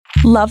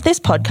Love this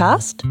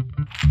podcast?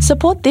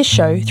 Support this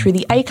show through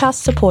the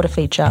Acast supporter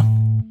feature.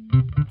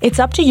 It's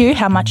up to you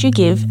how much you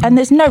give, and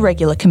there's no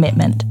regular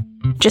commitment.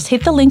 Just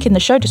hit the link in the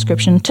show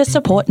description to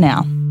support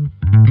now.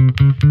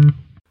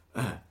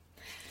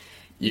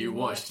 You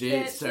watched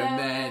it so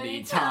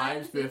many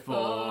times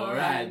before,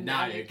 and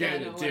now you're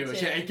gonna do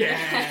it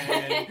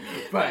again.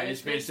 But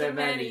it's been so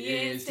many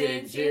years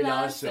since you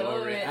last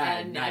saw it,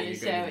 and now you're gonna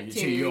show it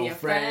to your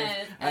friends,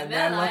 and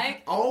they're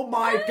like, "Oh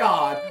my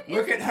god,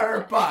 look at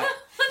her butt!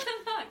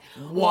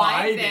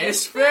 Why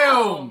this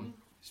film?"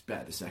 It's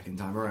better the second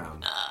time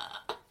around.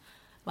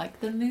 Like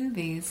the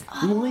movies.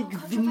 Like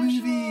the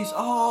movies.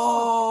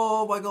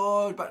 Oh my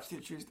god, Back to the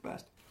Future is the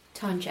best.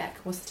 Time check.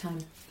 What's the time?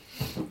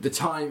 The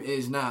time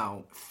is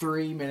now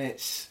 3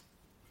 minutes.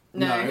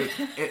 No.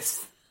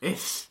 It's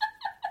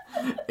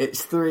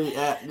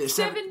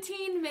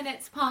 17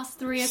 minutes past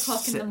 3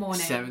 o'clock in the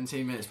morning.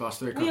 17 minutes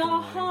past 3 o'clock We in the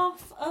are morning.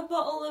 half a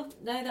bottle of...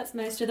 No, that's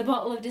most of the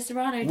bottle of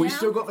Disaronno down. We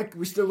still got the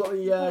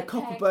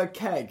Copperberg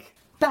keg.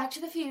 Back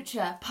to the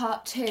Future,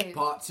 Part 2.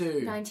 Part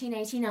 2.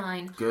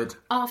 1989. Good.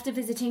 After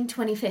visiting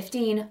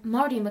 2015,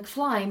 Marty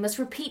McFly must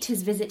repeat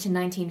his visit to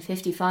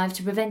 1955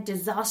 to prevent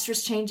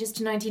disastrous changes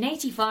to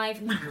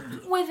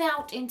 1985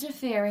 without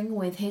interfering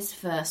with his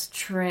first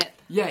trip.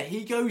 Yeah,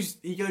 he goes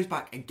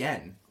back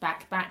again.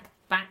 Back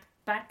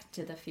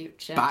to the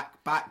future. Back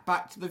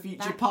to the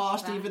future Back,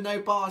 past, back. even though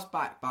past,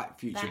 back,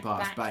 future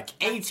past, back.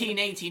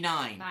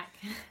 1889. Back.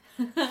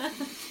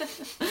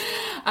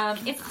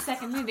 It's the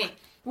second movie.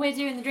 We're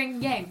doing the drinking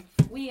game.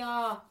 We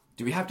are...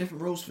 Do we have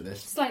different rules for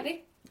this?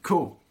 Slightly.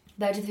 Cool.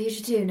 Back to the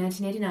Future 2,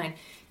 1989.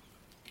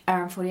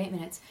 Hour and 48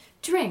 minutes.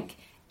 Drink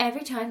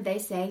every time they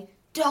say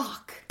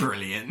dark.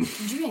 Brilliant.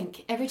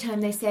 Drink every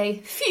time they say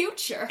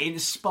future.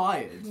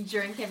 Inspired.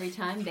 Drink every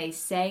time they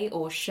say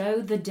or show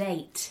the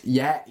date.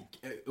 Yeah.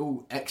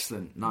 Oh,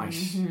 excellent.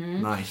 Nice.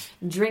 Mm-hmm. Nice.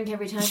 Drink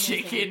every time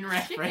Chicken they say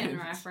reference. chicken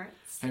reference.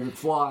 Hey,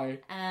 McFly.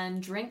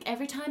 And drink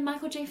every time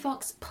Michael J.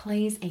 Fox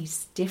plays a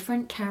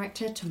different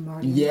character to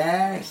Marty.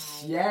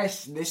 Yes.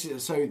 This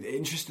is so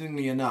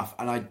interestingly enough,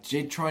 and I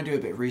did try and do a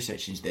bit of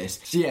research into this.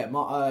 So yeah,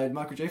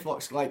 Michael J.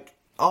 Fox, like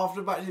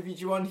after Back to the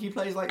Future 1, he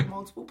plays like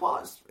multiple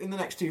parts in the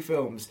next two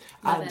films.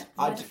 Love and it.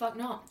 Why the fuck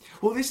not?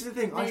 Well, this is the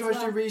thing. I May as tried to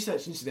do well.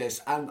 research into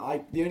this, and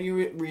the only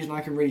reason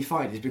I can really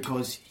find is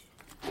because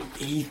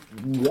he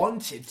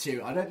wanted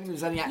to. I don't think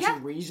there's any actual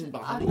reason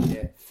behind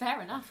it.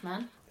 Fair enough,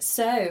 man.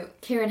 So,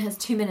 Kieran has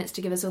 2 minutes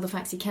to give us all the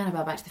facts he can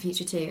about Back to the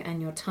Future 2,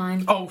 and your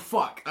time... Oh,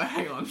 fuck.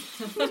 Hang on.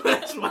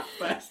 That's my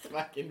first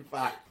fucking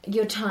fact.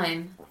 Your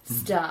time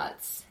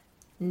starts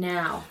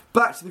now.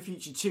 Back to the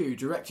Future 2,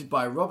 directed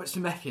by Robert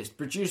Zemeckis,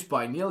 produced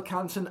by Neil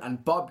Canton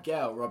and Bob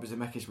Gale. Robert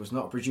Zemeckis was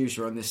not a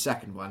producer on this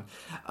second one.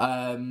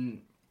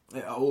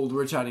 All the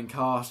returning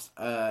cast,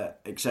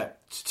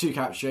 except two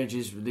character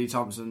changes, Lee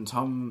Thompson,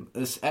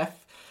 Thomas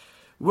F.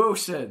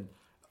 Wilson.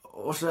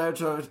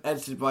 Also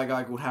edited by a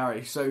guy called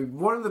Harry. So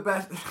one of the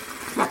best.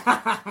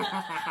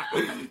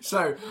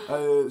 so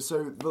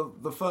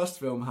the first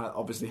film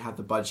obviously had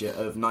the budget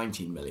of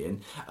 19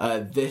 million.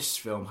 This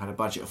film had a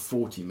budget of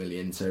 40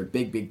 million. So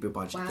big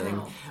budget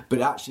thing. But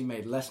it actually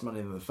made less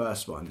money than the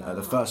first one.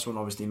 The first one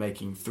obviously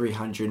making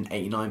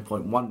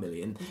 389.1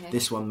 million. Okay.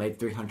 This one made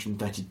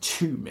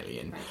 332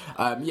 million.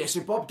 Right.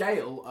 So Bob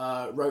Gale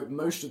wrote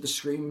most of the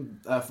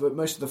for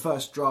most of the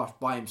first draft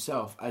by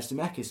himself, as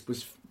Zemeckis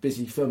was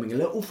busy filming a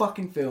little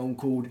fucking film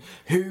called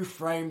Who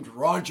Framed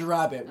Roger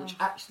Rabbit, which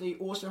actually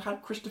also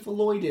had Christopher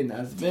Lloyd in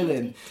as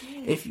villain,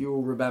 if you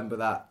all remember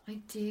that.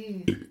 I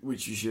do.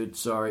 Which you should,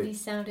 sorry. He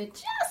sounded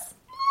just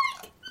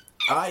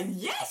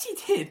yes, he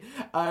did.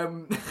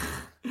 Oh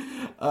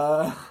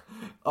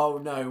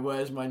no,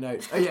 where's my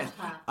notes? Oh yeah.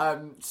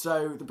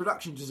 So the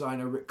production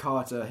designer Rick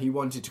Carter, he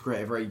wanted to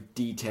create a very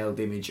detailed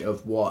image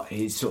of what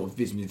his sort of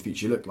vision of the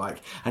future looked like,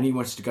 and he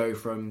wanted to go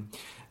in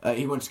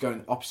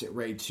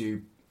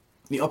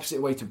the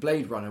opposite way to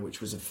Blade Runner,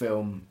 which was a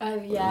film.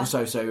 Oh yeah.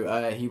 So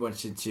he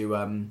wanted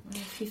to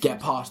get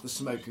past the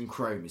smoke and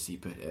chrome, as he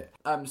put it.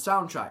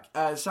 Soundtrack.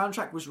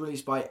 Soundtrack was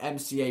released by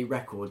MCA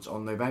Records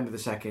on November the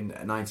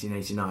 2nd,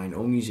 1989.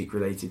 All music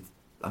related.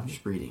 I'm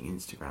just reading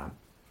Instagram.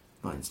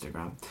 Not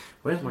Instagram.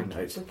 Where's my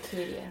notes?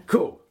 Wikipedia.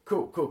 Cool.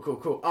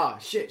 Ah,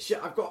 shit,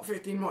 I've got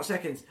 15 more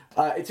seconds.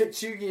 It took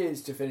 2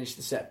 years to finish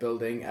the set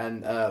building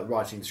and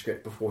writing the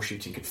script before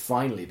shooting could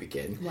finally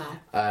begin. Wow.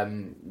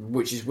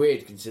 Which is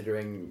weird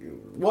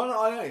considering... Well,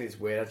 I don't think it's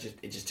weird,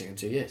 it just took him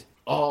 2 years.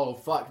 Oh,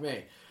 fuck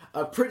me.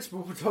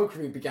 Principal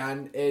photography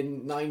began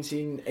in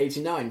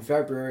 1989,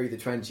 February the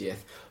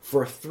 20th,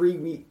 for a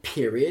 3-week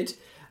period.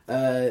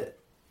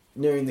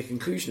 Nearing the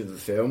conclusion of the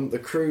film, the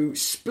crew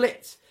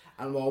split,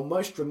 and while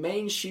most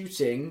remained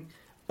shooting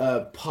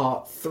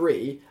part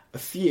 3, a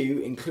few,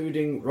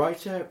 including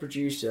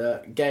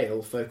writer-producer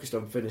Gale, focused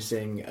on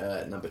finishing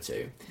number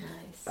 2.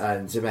 Nice.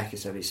 And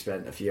Zemeckis only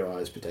spent a few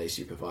hours per day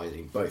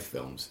supervising both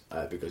films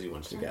because he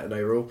wanted to get an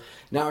overall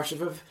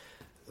narrative of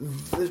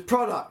the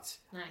product.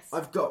 Nice.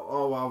 I've got...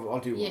 Oh,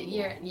 I'll do one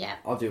more. Yeah.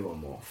 I'll do one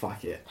more.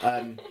 Fuck it.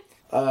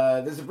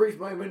 There's a brief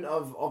moment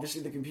of,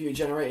 obviously, the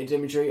computer-generated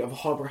imagery of a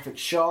holographic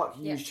shark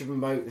used to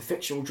promote the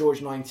fictional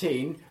George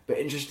 19, but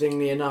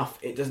interestingly enough,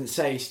 it doesn't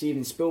say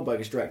Steven Spielberg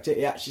as director,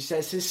 it actually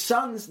says his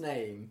son's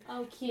name.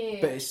 Oh,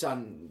 cute. But his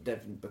son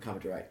didn't become a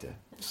director,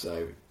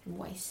 so...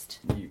 Waste.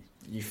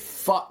 You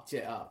fucked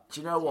it up.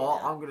 Do you know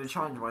what? I'm going to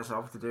challenge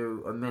myself to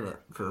do a minute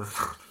for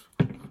the...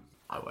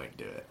 I won't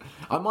do it.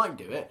 I might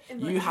do it.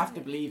 You have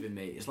to believe in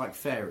me. It's like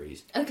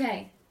fairies.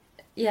 Okay.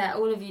 Yeah,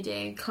 all of you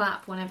do.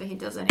 Clap whenever he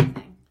does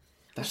anything.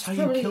 That's how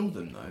you kill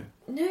them, though.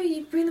 No,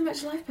 you bring them back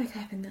to life by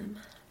clapping them.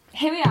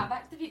 Here we are,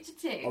 Back to the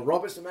Future 2. A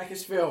Robert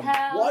Zemeckis film.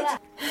 Hell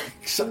What? yeah.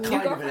 Some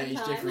kind of an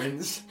age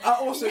difference.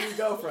 Also, your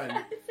girlfriend.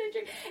 It's so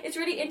true. It's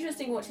really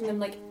interesting watching them,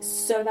 like,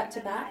 so back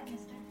to back.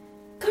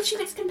 God, she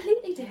looks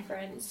completely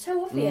different. It's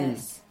so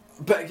obvious.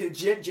 But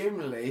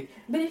generally...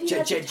 But if you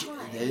had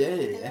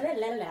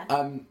the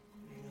time...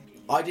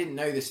 I didn't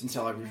know this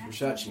until I was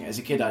researching it. As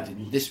a kid, I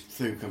didn't. This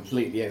flew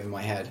completely over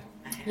my head.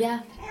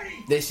 Yeah.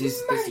 This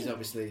is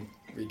obviously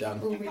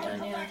redone. All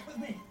redone, yeah.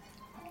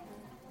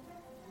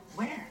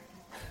 Where?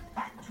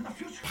 Back to the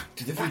future. Back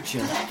to the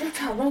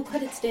future. Roll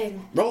credits,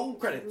 Ding. Roll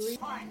credits.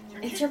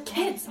 It's your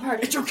kids,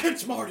 Marty. It's your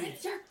kids, Marty.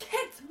 It's your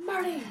kids,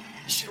 Marty.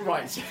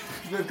 Right, so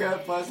the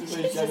person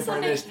who's Jennifer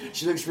in this,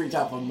 she looks freaked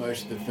out for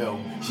most of the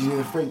film. She's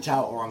either freaked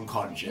out or It's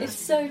unconscious.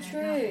 so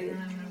true.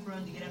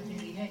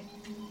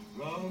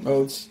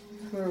 Roads.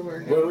 Where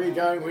are we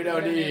going? We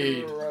don't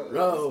need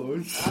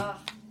roads. Oh,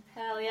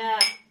 hell yeah.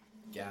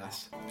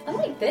 Gas. I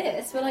like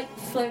this. We're like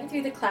floating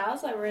through the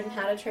clouds like we're in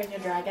How to Train Your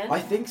Dragon. I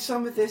think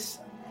some of this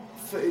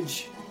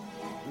footage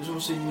was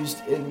also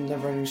used in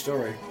Neverending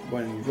Story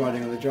when he's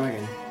riding on the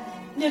dragon.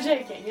 You're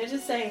joking. You're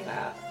just saying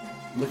that.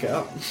 Look it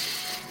up.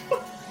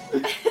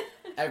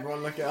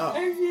 Everyone look it up.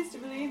 I refuse to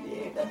believe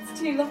you. That's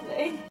too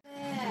lovely.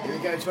 Here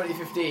we go,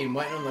 2015,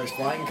 waiting on those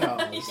flying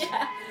cars.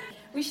 Yeah.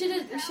 We should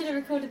have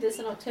recorded this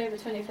on October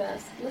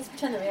 21st. Let's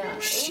pretend that we are.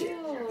 Shit.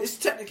 Ooh. It's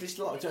technically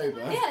still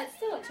October. Yeah, it's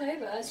still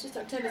October. It's just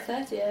October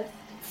 30th.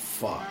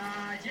 Fuck.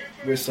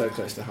 We're so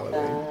close to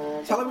Halloween.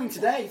 It's Halloween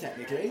today,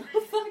 technically.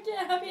 Oh, fuck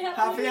yeah, happy Halloween.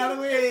 Happy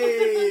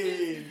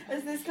Halloween!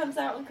 As this comes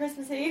out on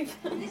Christmas Eve.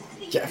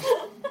 Yeah.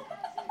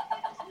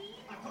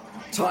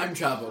 Time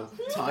travel.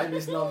 Time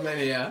is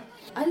non-linear.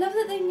 I love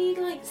that they need,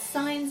 like,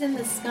 signs in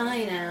the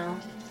sky now.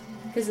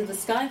 Because of the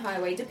Sky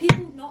Highway. Do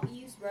people not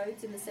use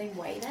roads in the same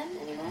way then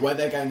anymore? Where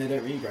they're going, they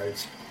don't need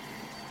roads.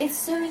 It's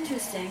so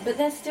interesting, but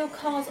there's still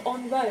cars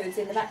on roads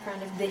in the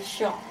background of this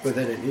shot. But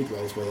they don't need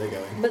roads where they're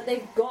going. But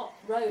they've got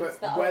roads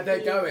But that where are they're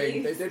being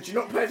going, used. they do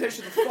not pay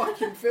attention to the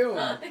fucking film.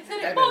 They've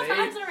said it 4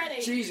 times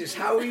already. Jesus,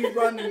 how are you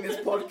running this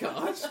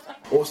podcast?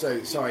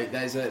 Also, sorry,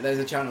 there's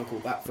a channel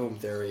called That Film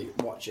Theory.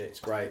 Watch it, it's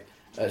great.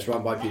 It's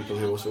run by people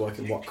who also work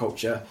in What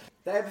Culture.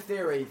 They have a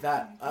theory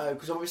that,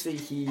 because obviously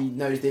he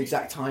knows the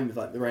exact time of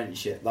like the rent and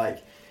shit,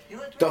 like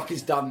Doc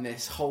has done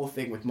this whole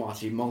thing with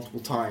Marty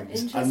multiple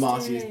times, and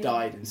Marty has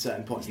died in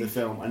certain points of the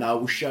film, and I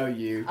will show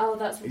you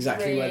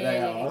exactly where they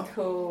are.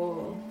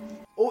 Cool.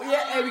 Oh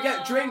yeah, here we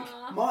go. Drink.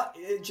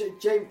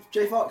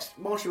 J Fox,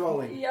 Marshall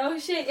rolling. Oh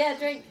shit, yeah,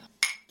 drink.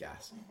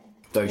 Gas.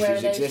 Those Where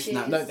shoes are those exist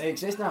now. shoes? No, they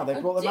exist now. They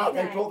brought them do out.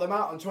 They they? brought them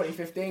out in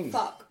 2015.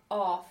 Fuck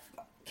off.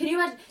 Can you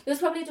imagine? There was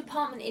probably a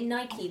department in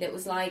Nike that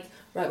was like,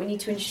 right, we need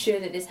to ensure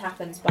that this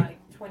happens by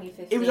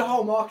 2015. It was a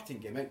whole marketing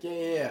gimmick.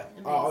 Yeah.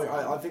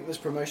 I think there's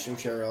promotional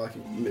material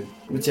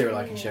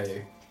I can show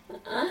you.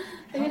 Look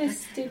at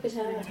his stupid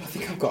hair. I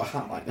think I've got a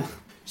hat like that.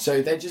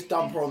 So they just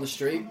dump her on the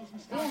street.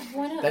 Yeah,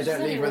 why not? They don't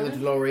Just leave her in the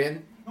anyone.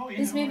 DeLorean.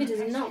 This movie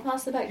does not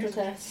pass the Bechdel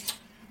test.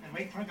 And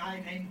wait for a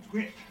guy named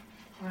Griff.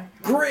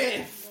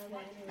 Griff!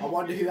 I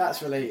wonder who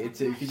that's related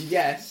to. Could you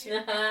guess?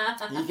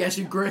 You guess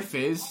who Griff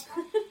is?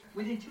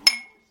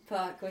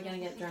 Fuck, we're gonna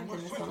get drunk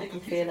in this one. I can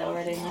feel it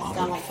already. My I'm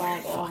stomach's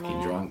like, oh fucking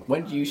no. drunk.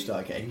 When do you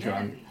start getting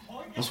drunk?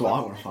 That's what I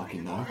want to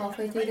fucking know.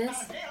 Halfway through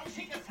this.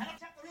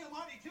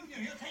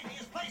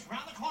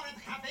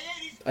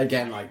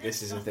 Again, like,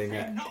 this is a thing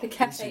that The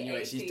cafe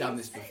insinuates she's 80s. done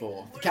this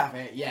before. The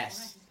cafe,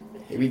 yes.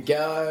 Here we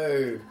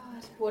go.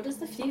 God, what does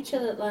the future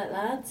look like,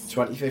 lads?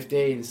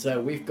 2015.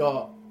 So we've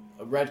got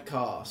a red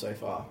car so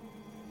far.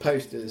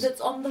 Posters.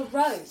 That's on the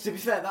road. To be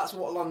fair, that's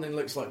what London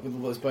looks like with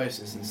all those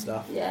posters and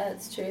stuff. Yeah,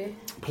 it's true.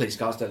 Police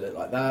cars don't look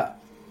like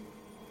that.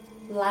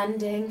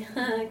 Landing.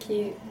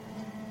 Cute.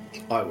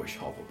 I wish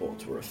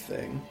hoverboards were a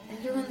thing.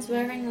 Everyone's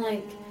wearing,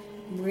 like,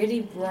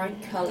 really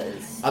bright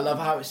colours. I love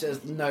how it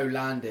says no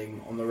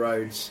landing on the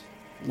roads.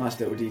 Nice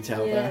little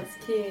detail Yeah, there.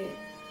 it's cute.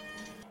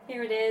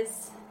 Here it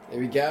is. Here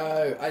we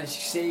go. And you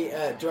see,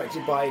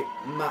 directed by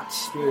Matt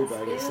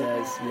Spielberg, it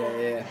says.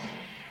 Yeah.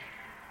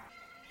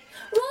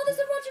 Oh, there's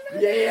a Roger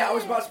Rabbit. Yeah, I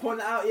was about to point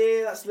that out.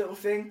 Yeah, that's the little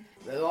thing.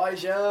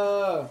 Elijah.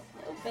 Oh,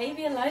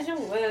 baby Elijah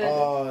Wood.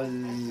 Oh.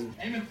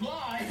 Hey,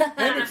 McFly! Hey,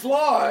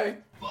 McFly!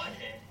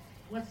 Butthead.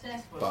 What's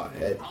that supposed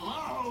Butthead.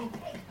 Hello?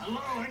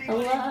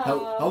 Hello?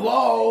 Hello.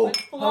 Hello?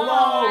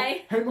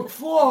 McFly. Hey,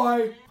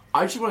 McFly!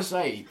 I just want to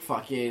say,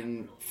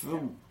 fucking, for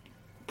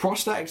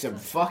Prosthetics are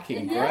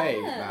fucking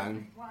great,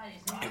 man.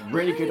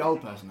 Really good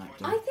old person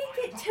acting. I think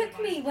it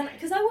took me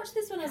because I watched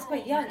this when I was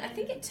quite young. I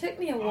think it took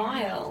me a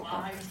while.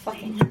 Oh,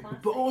 fucking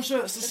classic. But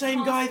also, it's the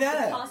same guy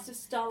there. The cast of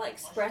Starlight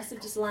Express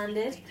have just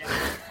landed.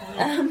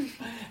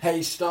 Hey,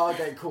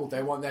 Stargate called.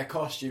 They want their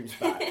costumes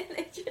back.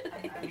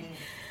 Literally.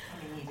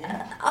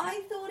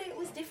 I thought it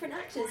was different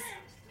actors.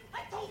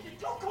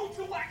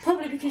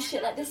 Probably because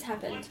shit like this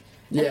happened.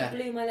 Yeah.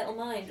 It blew my little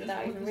mind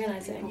without even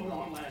realising.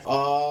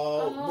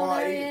 Oh,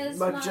 there he right. is.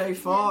 Michael J.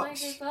 Fox. Michael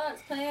J.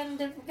 Fox playing a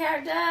different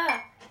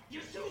character.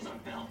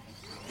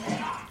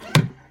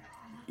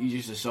 You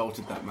just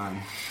assaulted that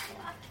man.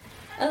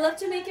 I love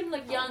to make him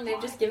look young.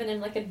 They've just given him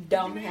like a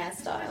dumb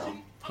hairstyle.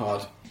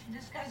 Hard.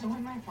 Discussing with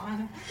my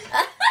father.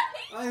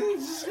 I'm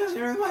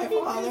discussing with my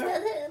father.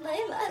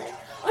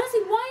 Honestly,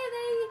 why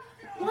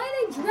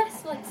are they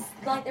dressed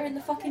like they're in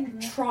the fucking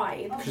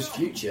tribe? Because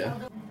future.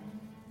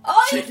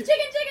 Oh, Chicken. it's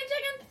chicken!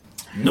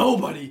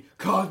 Nobody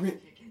called me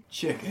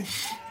chicken.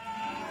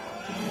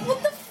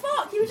 What the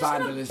fuck? You were just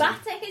Vandalism. gonna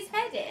batter his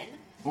head in?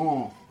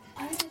 Oh.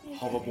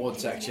 Hoverboard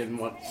section.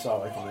 What?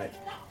 So iconic.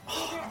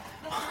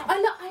 I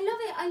love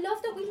it. I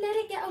love that we let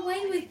it get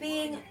away with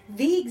being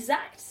the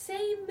exact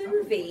same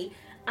movie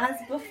as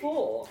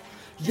before.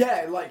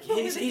 Yeah, like But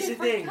here's with a the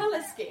different thing.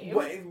 colour scheme.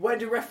 Where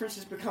do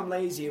references become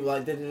lazy?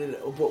 Like,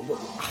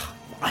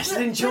 I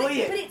still enjoy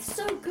it. But it's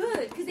so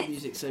good because The it's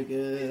music's so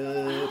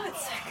good. oh,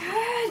 it's so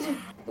good.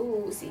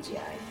 Ooh,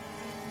 CGI.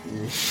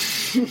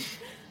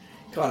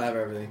 Can't have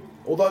everything.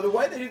 Although the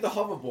way they do the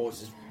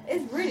hoverboards is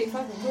It's really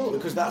fucking cool.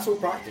 because that's all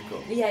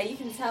practical. Yeah, you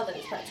can tell that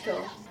it's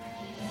practical.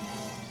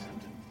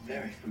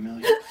 Very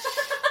familiar.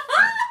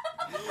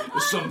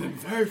 There's something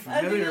very I think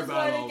familiar that's about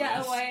why all they get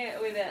this. away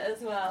with it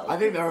as well. I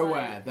think they're It's like-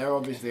 aware. They're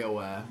obviously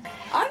aware.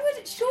 I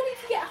would surely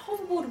if you get a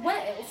hoverboard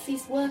wet, it'll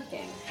cease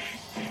working.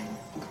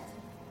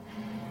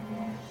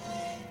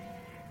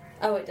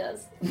 Oh, it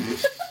does.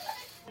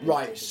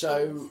 Right,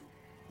 so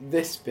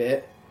this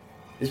bit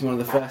is one of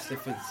the first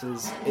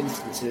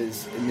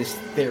instances in this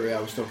theory I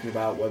was talking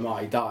about where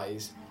Marty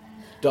dies.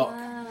 Doc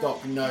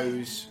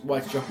knows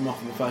where to drop him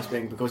off in the first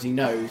thing because he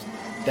knows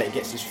that he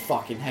gets his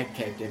fucking head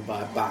caved in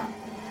by a bat.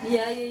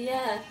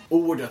 Yeah. Who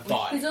would have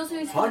thought? Because also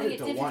he's finding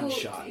 100 it to 1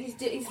 difficult. shot.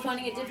 He's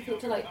finding it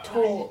difficult to like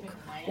talk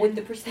with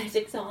the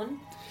prosthetics on.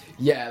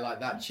 Yeah, like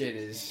that shit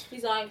is.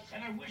 He's like,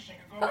 And I wish I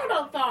could go. hold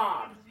on,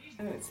 God.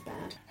 Oh, it's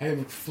bad. Hey,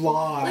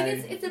 McFly. Like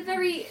it's a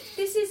very.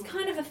 This is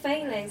kind of a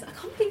phalanx. I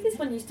can't believe this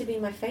one used to be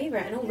my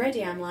favourite, and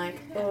already I'm like,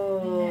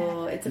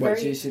 oh, it's a Wait very.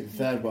 till you see the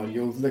third one.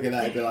 You'll look at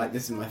that and be like,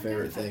 this is my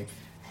favourite thing.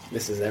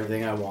 This is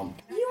everything I want.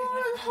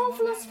 Your whole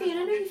philosophy, and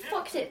I know you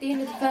fucked it at the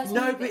end of the first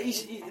No,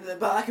 movie.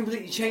 but I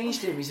completely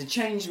changed him. He's a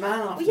changed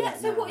man after Well, yeah,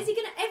 that so now. what is he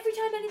gonna? Every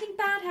time anything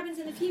bad happens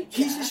in the future,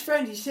 He's his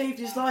friend. He saved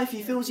his life.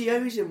 He feels he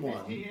owes him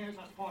one. Do Years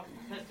of sport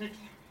statistics.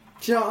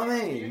 you know what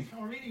I mean?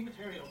 Or reading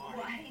material, Mark.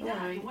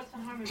 Why? What's the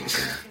harm of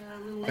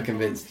I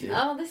convinced you.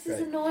 Oh, this is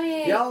Great.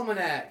 annoying. The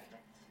Almanac.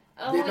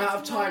 Oh, The amount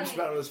it's of time annoying.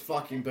 spent on this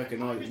fucking book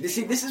annoys me. You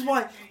see, this is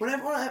why when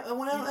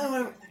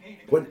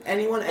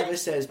anyone ever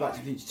says Back to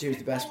the Future 2 is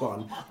the best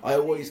one, I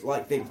always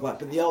think but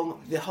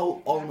the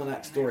whole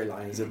Almanac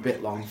storyline is a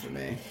bit long for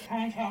me.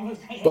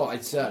 But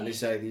I'd certainly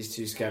say these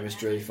two's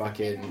chemistry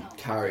fucking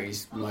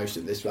carries most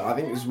of this. But I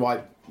think this is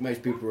why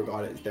most people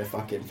regard it as their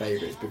fucking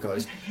favourites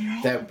because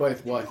they're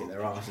both working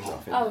their asses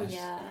off in Oh this.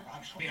 yeah.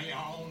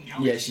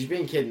 Yeah, she's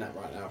being kidnapped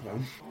right now,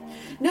 fam.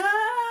 No.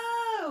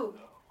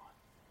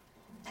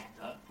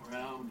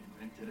 Brown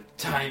invented a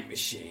Time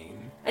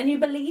machine. And you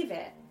believe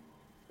it?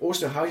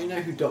 Also, how do you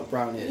know who Doc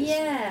Brown is?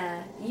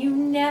 Yeah. You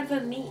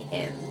never meet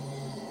him.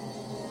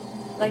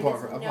 Like apart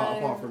there's from, no...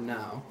 apart from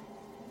now.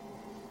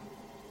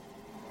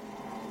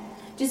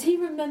 Does he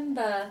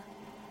remember?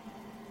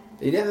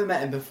 You never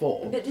met him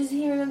before. But does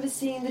he remember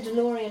seeing the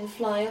DeLorean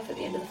fly off at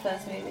the end of the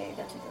first movie?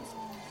 That he does.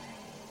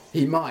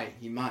 He might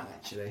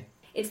actually.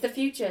 It's the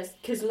future,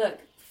 because look,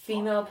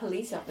 female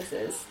police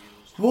officers.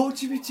 Well,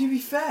 to be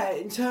fair,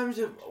 in terms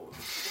of...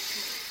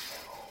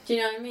 Do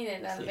you know what I mean?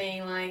 It that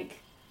being like,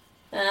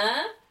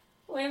 huh?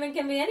 Women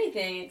can be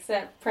anything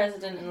except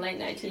president and late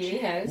night TV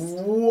host.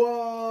 What?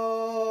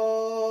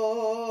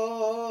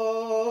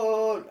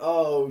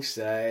 Oh,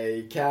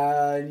 say,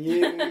 can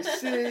you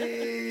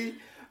see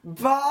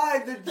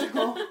by the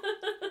door?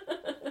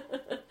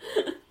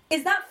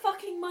 Is that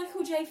fucking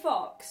Michael J.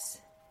 Fox?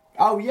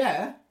 Oh,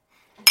 yeah.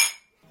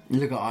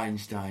 Look at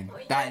Einstein.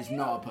 That is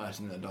not a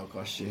person in a dog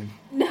costume.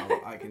 No.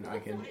 I can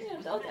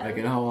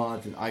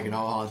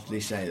wholeheartedly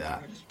say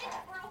that.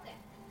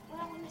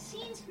 Well, when the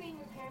scene screen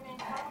repairman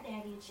called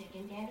Daddy a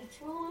chicken, Daddy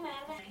threw him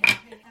out of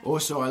the...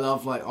 Also, I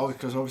love,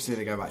 because obviously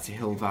they go back to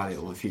Hill Valley,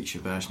 or the future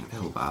version of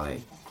Hill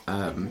Valley.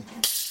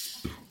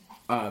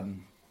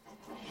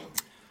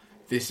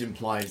 This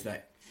implies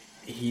that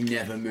he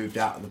never moved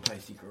out of the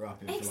place he grew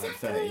up in for like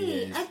 30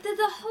 years.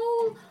 The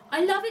whole,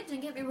 I love it,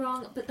 don't get me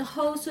wrong, but the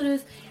whole sort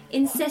of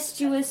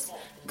incestuous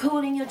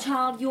calling your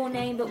child your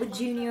name but with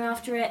Junior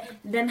after it,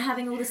 them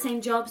having all the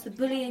same jobs, the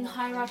bullying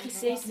hierarchy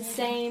stays the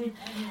same.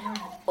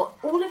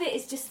 All of it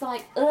is just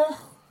like, ugh.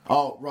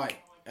 Oh, right.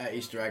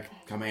 Easter egg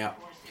coming up.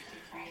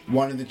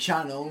 One of the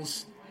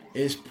channels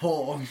is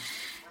porn.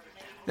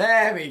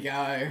 There we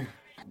go.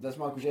 That's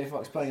Michael J.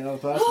 Fox playing another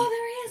person. Oh,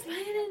 there he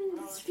is, playing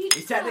in his future.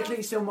 He's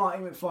technically still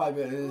Marty McFly,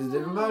 but there's a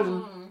different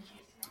version.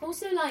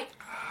 Also, like,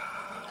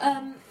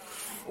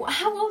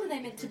 how old are they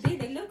meant to be?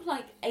 They look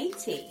like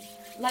 80.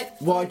 Like,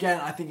 Well, again,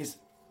 I think it's.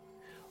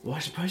 Well, I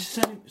suppose it's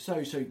only, so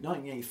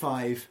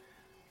 1985,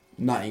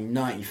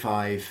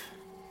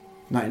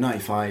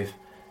 1995,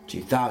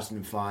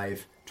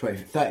 2005,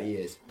 30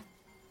 years.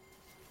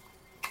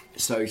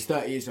 So he's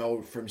 30 years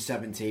old from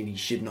 17. He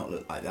should not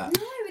look like that.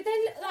 no,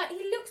 they look like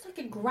he looks like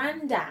a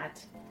granddad,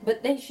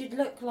 but they should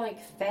look like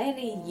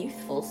fairly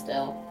youthful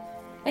still.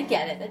 I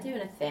get it. They're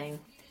doing a thing.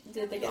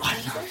 Did they get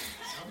something?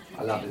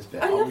 I love this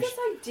bit. I love wish- this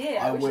idea.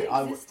 I wish it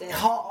existed.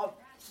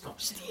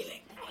 Stop stealing.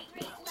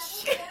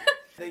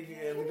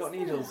 We got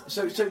Needles.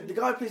 So the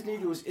guy who plays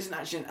Needles isn't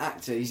actually an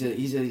actor. He's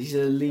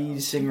a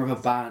lead singer of a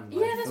band.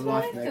 Yeah, that's for what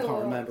life I of me, I can't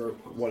thought. remember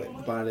what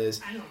the band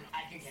is.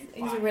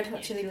 He's a Red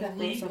Hot Chili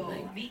Pepper or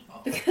something.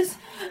 Because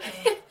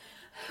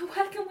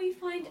where can we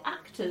find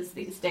actors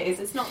these days?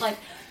 It's not like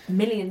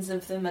millions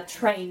of them are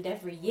trained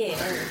every year.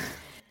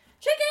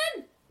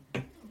 Chicken!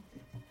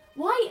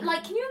 Why?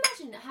 Like, can you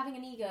imagine having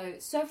an ego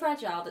so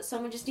fragile that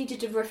someone just needed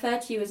to refer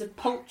to you as a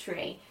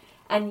poultry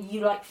and you,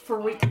 like,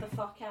 freak the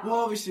fuck out? Well,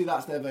 obviously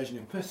that's their version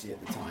of pussy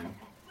at the time.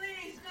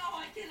 Please, no,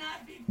 I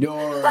cannot be.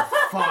 You're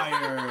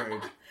fired.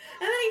 And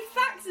then he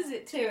faxes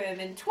it to him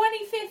in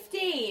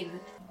 2015.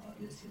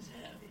 This is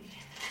heavy.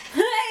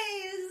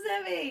 Hey, this is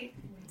heavy.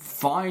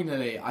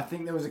 Finally, I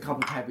think there was a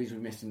couple of heavies we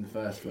missed in the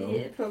first film.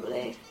 Yeah,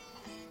 probably.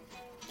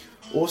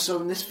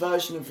 Also, in this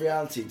version of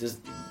reality,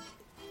 doesn't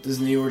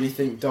he already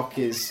think Doc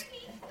is?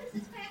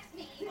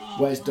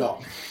 Where's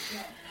Doc?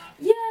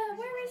 Yeah,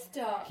 where is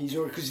Doc? He's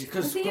already Was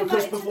because he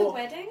invited to the before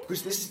wedding?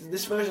 because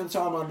this version of the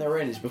timeline they're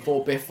in is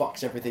before Biff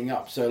fucks everything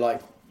up. So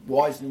like,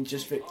 why doesn't he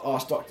just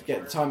ask Doc to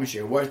get the time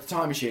machine? Where's the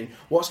time machine?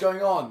 What's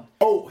going on?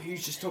 Oh,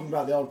 he's just talking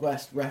about the Old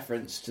West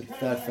reference to the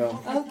third film.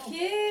 Oh,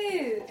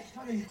 cute.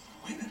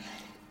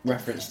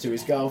 Reference to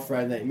his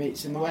girlfriend that he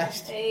meets in the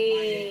West.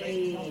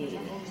 Hey.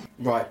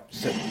 Right.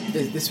 So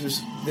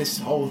this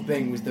whole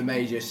thing was the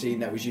major scene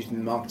that was used in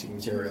the marketing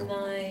material.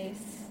 Nice.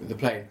 With the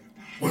plane.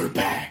 We're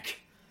back!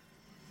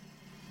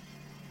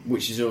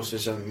 Which is also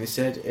something they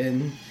said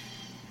in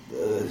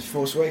the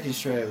Force Awakens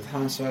trailer with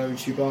Han Solo and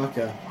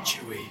Chewbacca.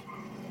 Chewie,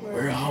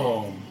 we're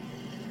home.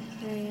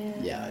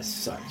 Yeah, I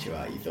sucked you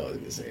out. You thought I was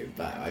going to say it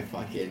back. I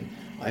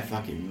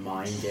fucking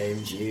mind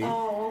gamed you.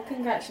 Oh, well,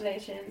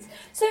 congratulations.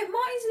 So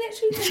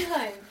Marty's literally been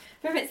home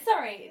from it.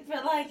 Sorry,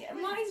 but like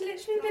Marty's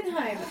literally been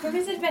home from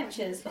his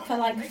adventures for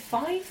like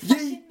 5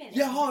 fucking minutes.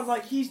 Yeah, hard.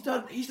 Like he's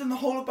done the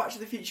whole of Back to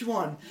the Future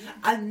 1,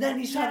 and then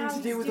he's having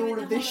to deal with all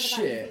of this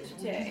shit.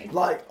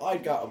 Like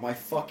I'd go out of my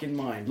fucking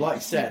mind. Like I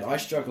said, I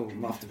struggle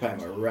enough to pay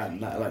my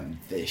rent, let alone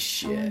this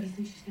shit.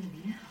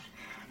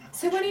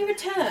 So when he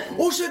returns,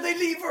 Also, they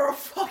leave her a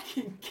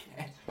fucking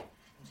kid.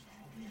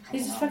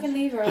 he's just fucking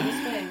leave her on his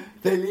thing.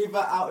 They leave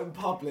her out in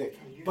public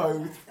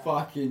both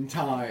fucking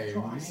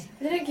times.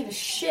 They don't give a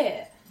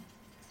shit.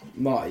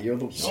 Marty, you're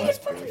the worst She could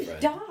fucking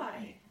boyfriend.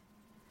 die.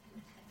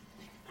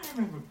 I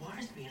remember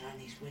bars being on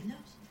these windows.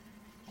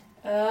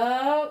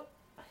 Oh,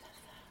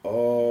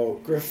 Oh,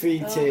 graffiti.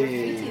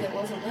 graffiti that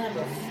wasn't there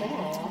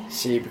before.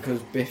 See, because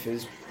Biff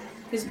is...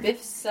 Because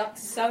Biff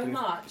sucks so Biff-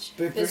 much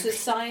Biff that is-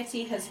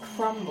 society has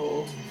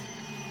crumbled.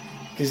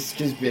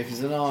 Because Biff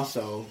is an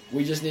arsehole.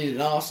 We just need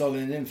an arsehole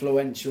and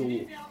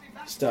influential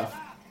stuff.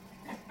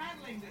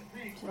 Handling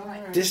this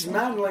thing.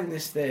 Dismantling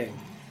this thing.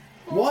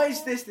 Why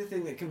is this the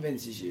thing that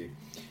convinces you?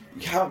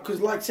 Because,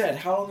 like I said,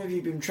 how long have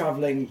you been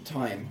travelling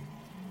time?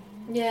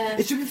 Yeah.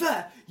 To be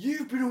fair,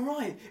 you've been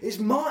alright. It's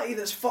Marty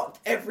that's fucked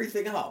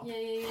everything up.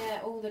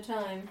 Yeah, all the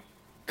time.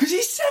 Because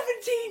he's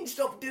 17!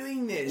 Stop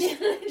doing this! Yeah,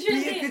 Be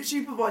a literally. good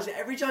supervisor.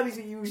 Every time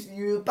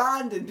you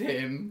abandoned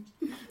him.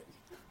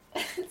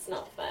 It's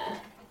not fair.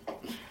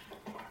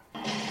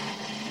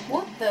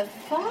 What the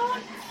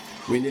fuck?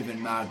 We live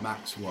in Mad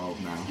Max world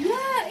now.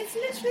 Yeah, it's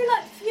literally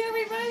like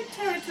Fury Road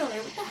territory.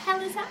 What the hell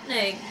is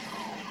happening?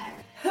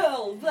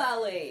 Hell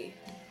Valley.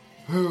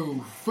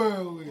 Oh,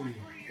 Foley.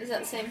 Is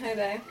that the same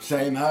hobo?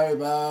 Same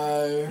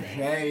hobo.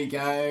 There you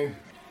go.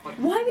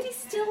 Why would he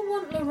still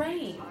want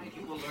Lorraine?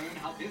 You will learn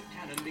how Biff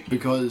Tannen became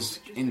Because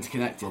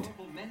interconnected.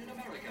 powerful men in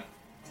America.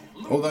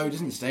 Although he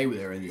doesn't stay with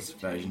her in this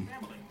version.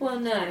 Well,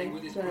 no.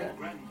 With his But...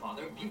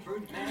 great-grandfather,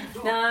 Buford Manning.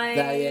 Nice.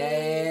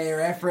 Yeah,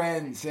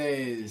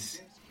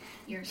 references.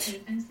 You're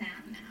safe and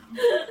sound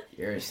now.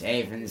 You're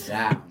safe and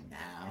sound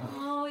now.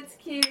 Oh, it's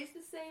cute. It's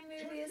the same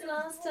movie as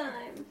last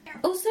time.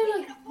 Also,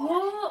 like,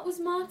 what? Was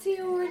Marty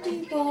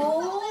already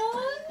born?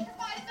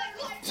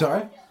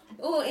 Sorry?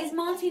 Or is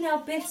Marty now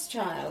Biff's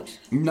child?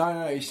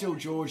 No, he's still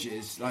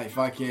George's. Like,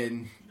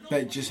 fucking...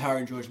 But just her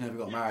and George never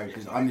got married,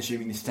 because I'm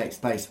assuming this takes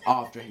place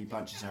after he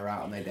punches her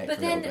out and they date But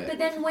for a little then,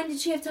 bit. when did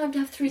she have time to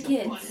have 3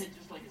 kids?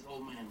 Just like his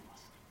old man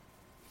was.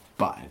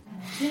 But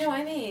Do you know what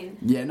I mean?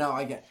 yeah, no,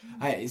 I get.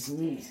 Hey, this is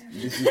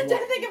Don't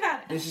why, think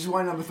about it. this is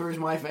why number 3 is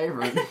my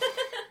favourite.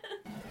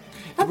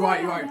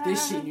 Right.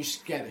 This scene used to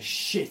scare the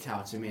shit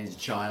out of me as a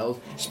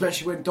child,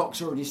 especially when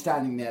Doc's already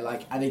standing there.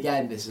 Like, and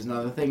again, this is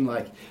another thing.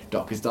 Like,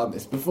 Doc has done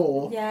this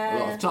before a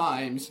lot of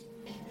times.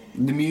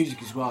 The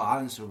music as well.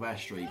 Alan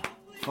Silvestri,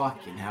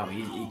 fucking hell,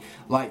 he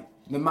like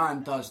the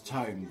man does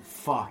tone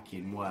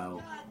fucking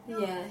well.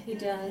 Yeah, he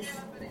does.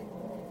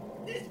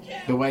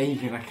 The way he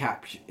can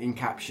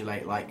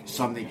encapsulate like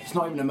something. It's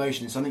not even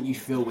emotion. It's something you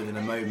feel within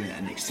a moment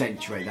and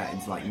accentuate that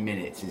into like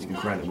minutes is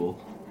incredible.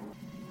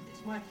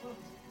 It's my fault.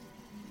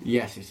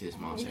 Yes, it is,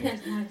 Marty.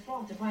 It's my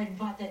fault. If I hadn't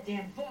bought that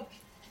damn book,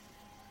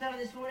 none of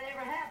this would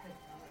ever happen.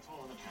 That's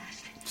all in the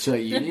past. So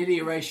you nearly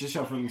erase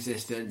yourself from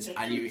existence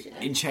and you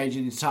change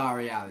an entire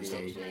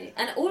reality. Literally.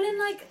 And all in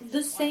like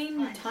the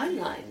same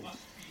timeline.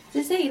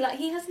 To say, like,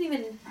 he hasn't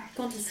even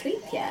gone to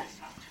sleep yet.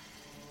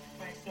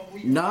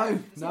 No.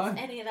 Since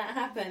any of that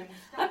happened,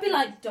 I'd be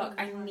like, Doc,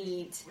 I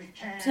need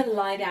to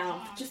lie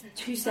down for just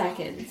 2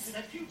 seconds.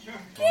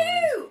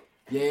 Cute!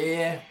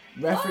 Yeah.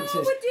 References. Oh,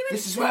 we're doing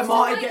This is where this,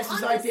 Marty I gets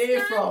his idea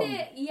understand from.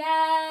 it.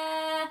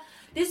 Yeah.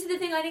 This is the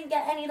thing, I didn't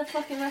get any of the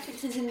fucking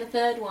references in the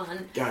third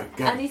one. Go.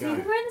 And he's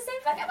even wearing the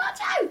same fucking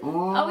poncho.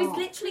 Oh, he's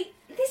literally...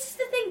 This is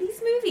the thing,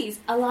 these movies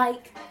are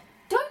like,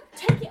 don't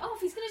take it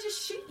off, he's going to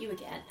just shoot you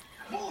again.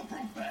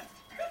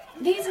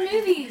 These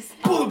movies...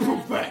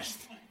 Bulletproof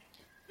vest.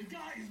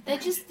 They're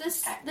just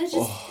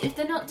if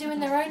they're not doing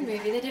their own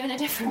movie, they're doing a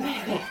different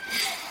movie.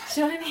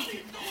 Do you know what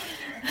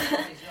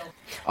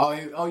I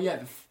mean? Oh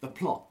yeah, the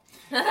plot.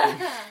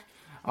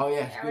 Oh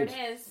yeah, There good.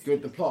 it is.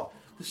 Good, the plot.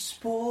 The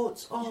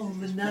sports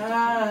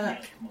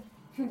almanac.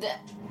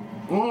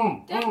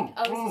 Oh,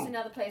 is this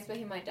another place where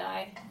he might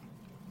die?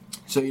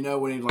 So you know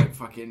when he like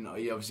fucking,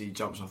 he obviously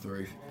jumps off the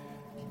roof.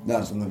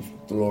 That's on the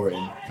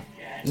DeLorean.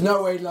 There's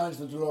no way he learns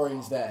the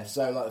DeLorean's there.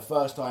 So like the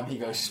first time he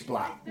goes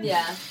splat.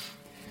 Yeah.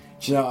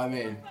 Do you know what I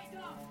mean?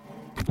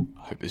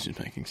 I hope this is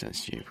making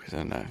sense to you, because I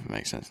don't know if it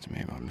makes sense to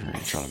me, but I'm really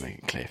trying to make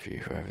it clear for you,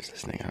 whoever's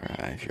listening.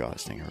 If you are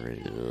listening, I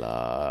really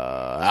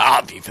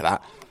love you for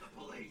that.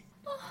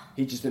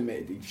 He just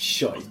admitted he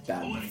shot his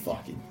dad in the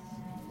fucking...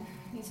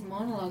 He's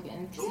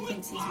monologuing because he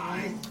thinks he's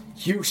right.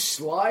 You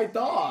sly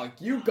dog!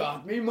 You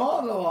got me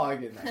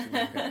monologuing! That's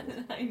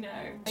incredible. I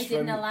know. He did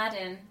in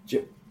Aladdin.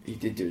 He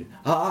did do it.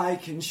 I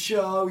can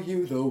show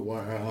you the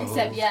world.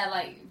 Except, yeah,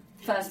 like,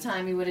 first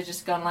time he would have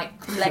just gone,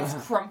 like, legs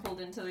crumpled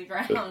into the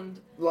ground.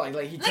 Like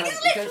Like, he's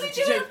literally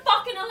doing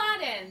fucking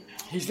Aladdin!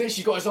 He's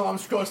literally got his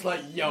arms crossed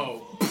like,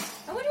 yo.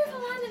 I wonder if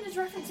Aladdin is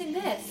referencing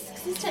this,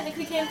 because this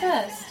technically came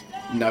first.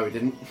 No, it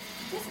didn't.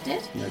 Yes, it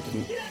did. No, it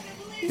didn't.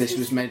 This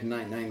was made in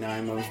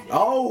 1999.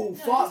 Oh,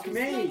 fuck this was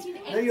me!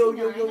 1989, No, you're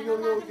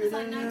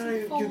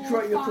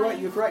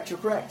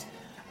correct.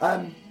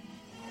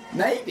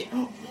 Maybe.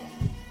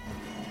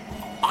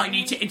 I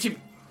need to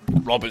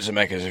Robert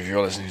Zemeckis, if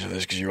you're listening to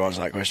this, because you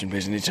answered that question,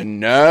 please, I need to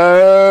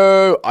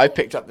know. I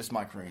picked up this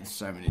microphone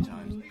so many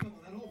times.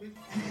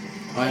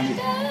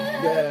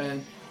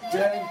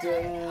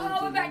 Oh,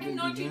 we're back in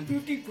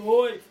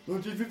 1955.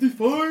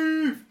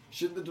 1955!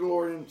 Shouldn't the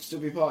DeLorean still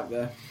be parked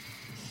there?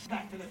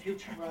 Back to the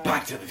future.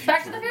 Back to the future.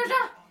 Back to the future!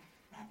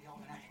 Grab the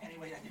almanac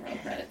anyway that you Roll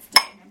can. credits.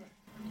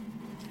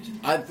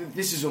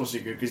 This is also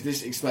good because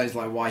this explains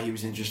like why he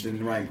was interested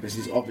in Lorraine, because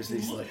he's obviously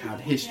like had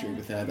history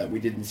with her that we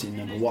didn't see in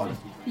number one.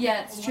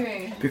 Yeah, it's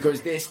true.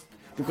 Because this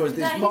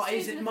That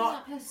is it Mark?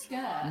 up her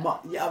skirt.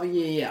 Yeah, I mean,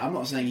 yeah. I'm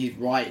not saying he's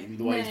right in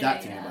the way he's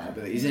acting about it,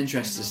 but his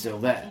interest is still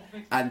there.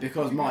 And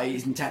because Marty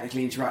isn't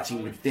technically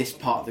interacting with this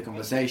part of the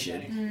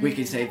conversation, we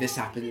can say this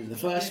happened in the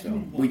first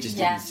film. We just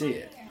didn't see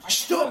it.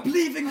 Stop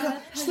leaving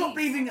her! Stop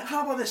leaving!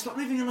 How about this? Stop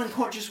leaving an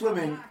unconscious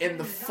woman in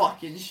the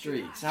fucking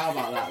streets. How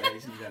about that,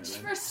 ladies and Just for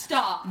gentlemen? a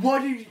start. Why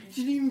did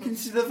you even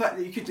consider the fact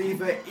that you could leave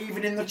her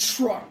even in the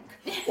trunk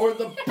or in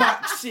the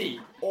back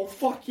seat or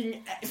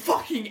fucking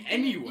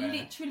anywhere?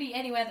 Literally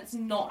anywhere that's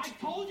not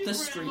the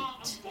street.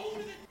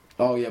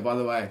 Oh yeah, by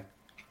the way,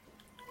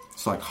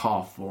 it's like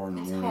 4:30 in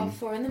the morning.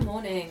 4:30 in the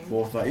morning.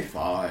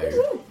 4:35.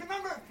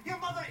 Remember, your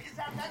mother is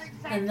at that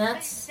exact And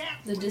that's same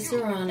dance the with you.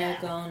 Disaronno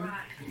gone.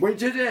 We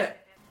did it!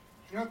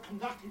 You're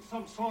conducting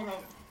some sort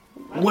of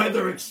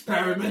Weather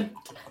experiment.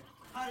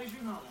 How did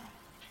you know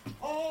that?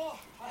 Oh,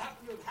 I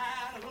happen to have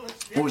had a little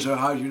experience. Also,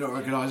 how do you not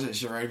recognise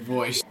it's your own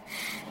voice?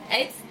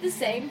 It's the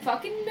same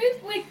fucking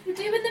movie. We're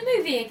doing the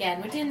movie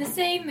again. We're doing the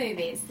same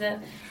movies.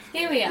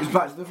 Here we are. It's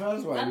back to the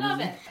first one. I love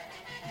it.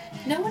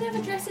 No one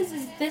ever dresses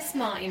as this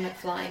Marty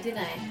McFly, do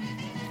they?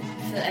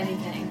 For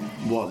anything.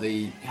 What,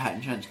 the hat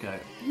and trench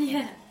coat?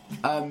 Yeah.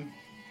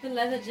 The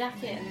leather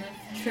jacket and the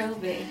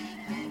trilby.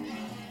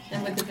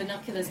 And with the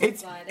binoculars to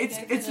It's fly.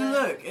 it's a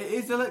look. It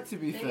is a look, to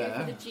be They go fair.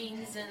 for the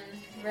jeans and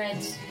red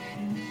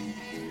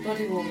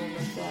body warmer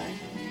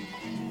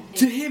McFly.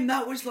 To him,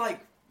 that was like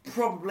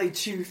probably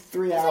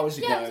 2-3 hours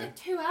Yeah, it was ago. like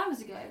 2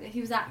 hours ago that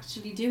he was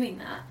actually doing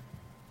that.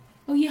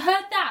 Oh, you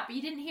heard that, but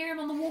you didn't hear him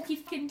on the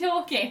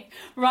walkie-talkie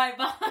right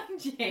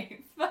behind you.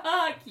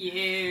 Fuck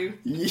you.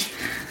 Yeah.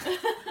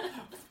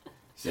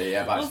 So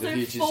yeah, Back to the Also,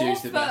 Future 2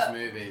 is the 4 best foot.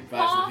 movie.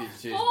 Back to the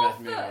Future 2 is the best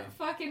movie.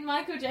 Fucking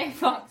Michael J.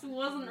 Fox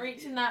wasn't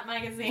reaching that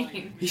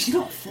magazine. He's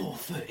not 4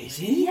 foot, is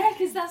he? Yeah,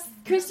 because that's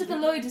Christopher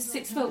Lloyd is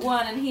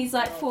 6'1" and he's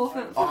like 4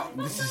 foot. Oh,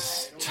 this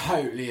is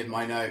totally in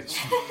my notes.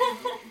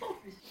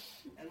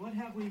 And what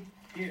have we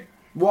here?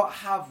 What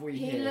have we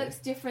He here? looks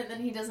different than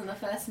he does in the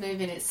first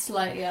movie, and it's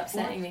slightly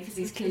upsetting me because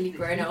he's clearly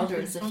grown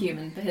older as a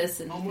human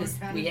person because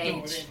we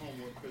age.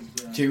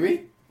 Do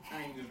we?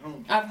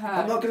 I've I'm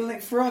heard. not gonna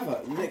lick forever.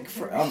 Lick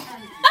for. Because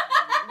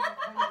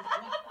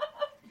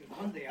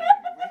one day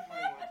I'll be right where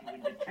I want you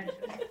in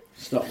detention.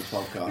 Stop the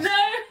podcast. No!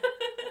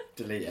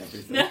 Delete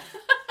everything. No.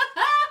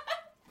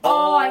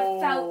 Oh, I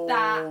felt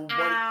that. wait,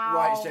 Ow.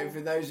 right, so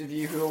for those of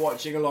you who are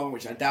watching along,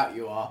 which I doubt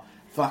you are,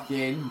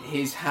 fucking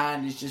his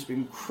hand has just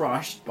been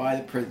crushed by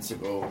the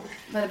principal.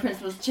 By the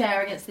principal's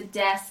chair against the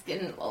desk,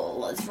 and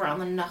oh, it's around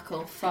the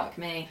knuckle. Fuck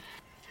me.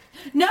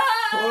 No!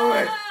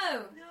 Wait.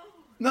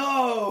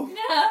 No!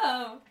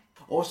 No!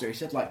 Also, he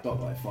said like dot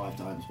like 5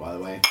 times, by the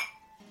way.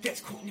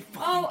 Gets caught in your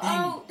fucking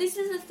Oh, this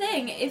is the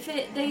thing. If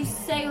they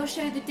say or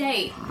show the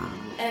date,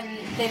 and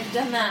they've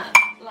done that,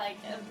 like,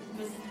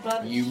 was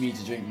blood. You need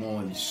to drink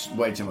more. There's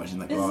way too much in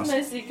that This glass. is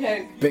mostly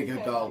Coke. Bigger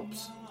Coke.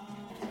 gulps.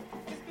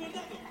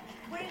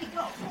 Where'd he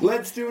go?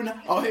 Let's do an.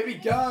 Oh, here we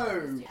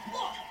go. Look,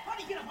 how'd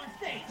he get up on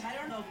stage? I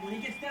don't know, but when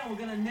he gets down, we're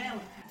gonna nail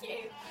him.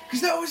 Because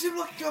that was him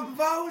like a couple of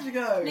hours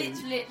ago.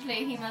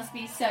 Literally, he must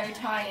be so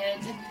tired.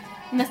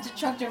 He must have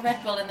chugged a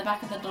Red Bull in the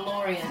back of the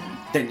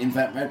DeLorean. Didn't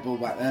invent Red Bull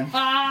back then.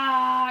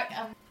 Fuck!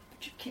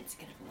 But your kids are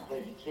gonna love But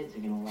it. the kids are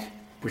gonna like it.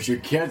 But your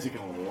kids are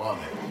gonna love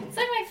it. It's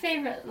like my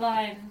favourite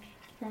line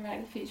from Back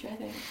to the Future, I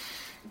think.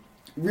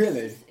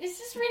 Really? It's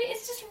just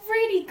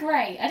really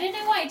great. I don't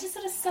know why, it just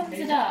sort of sums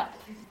it up.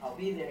 I'll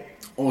be there.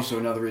 Also,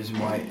 another reason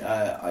why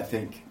I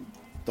think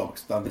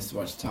Doc's done this so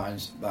much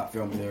times, that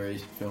film theory,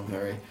 it's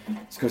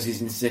because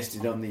he's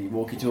insisted on the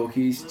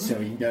walkie-talkies, so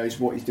he knows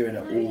what he's doing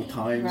at all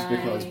times,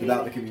 because Right.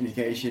 without the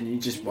communication, you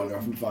just wander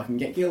off and fucking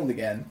get killed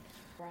again.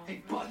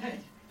 Hey, butthead.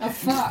 Oh,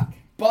 fuck.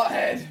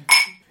 Butthead!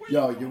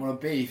 Yo, you want a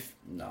beef?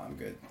 No, I'm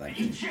good, thank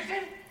you.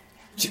 Chicken?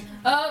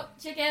 Oh,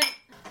 chicken.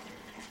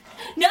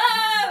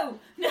 No!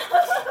 No!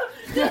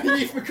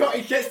 You forgot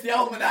he gets the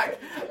almanac,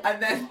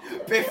 and then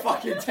Biff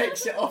fucking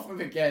takes it off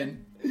him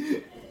again.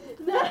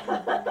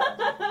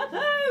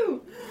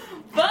 No!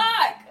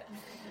 Fuck!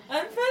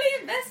 I'm fully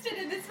invested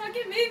in this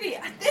fucking movie.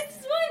 This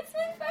is why it's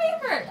my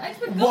favourite. I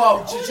forgot. Whoa,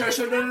 all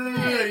so the no,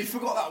 bits. you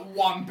forgot that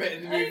one bit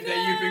in the I movie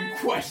that you've been know.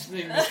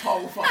 questioning this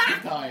whole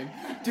fucking time.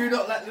 Do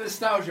not let the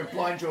nostalgia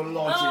blind your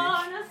logic.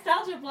 Oh,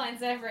 nostalgia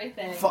blinds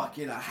everything.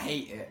 Fucking, I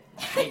hate it.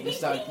 I hate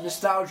nostalgia.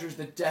 Nostalgia is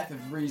the death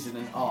of reason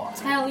and art.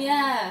 Hell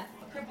yeah.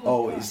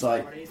 Oh, it's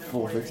like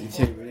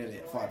 4:52. We're nearly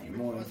at 5 in the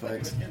morning,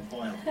 folks.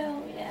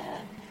 Hell yeah.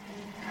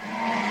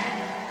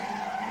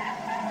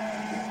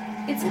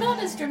 It's not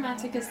as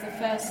dramatic as the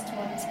first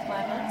one's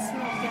climax,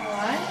 not gonna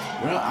lie.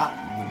 We're not at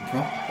the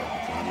proper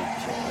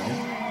climax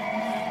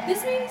yet,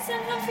 This movie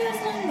somehow feels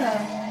longer,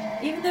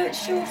 even though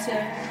it's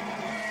shorter.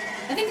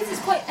 I think this is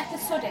quite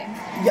episodic.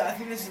 though. Yeah, I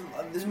think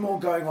there's more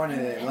going on in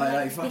it.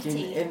 Like fucking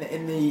Bitty.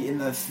 in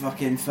the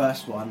fucking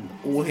first one,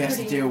 all he has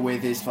to Pretty. deal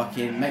with is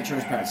fucking make sure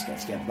his parents get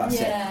together. That's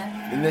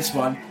Yeah. it. In this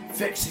one,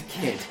 fix a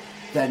kid.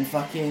 Then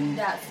fucking.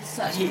 That's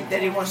such.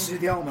 Then he wants to do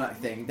the almanac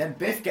thing. Then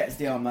Biff gets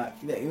the almanac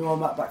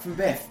back from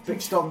Biff.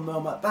 Biff stole the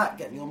almanac back,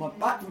 getting the almanac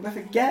back from Biff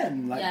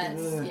again. Like,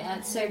 Yeah,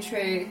 it's so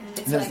true.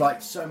 It's there's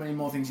like so many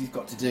more things he's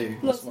got to do.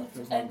 lots That's what of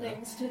feels longer.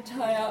 endings to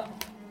tie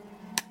up.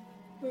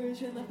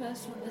 Whereas in the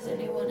first one, there's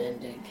only one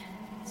ending.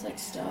 It's like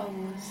Star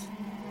Wars.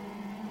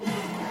 You know?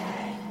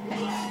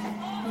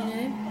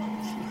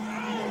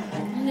 I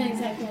know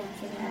exactly what I'm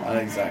feeling. I know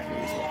exactly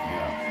what he's talking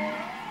about.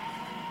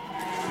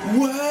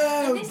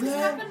 Whoa! And this has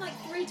happened like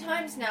 3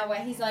 times now,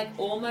 where he's like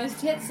almost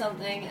hit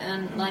something,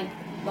 and like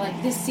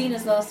this scene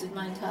has lasted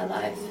my entire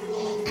life.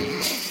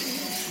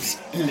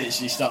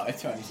 Literally started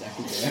 20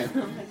 seconds ago.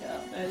 Oh my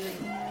god, I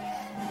didn't.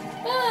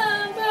 Oh,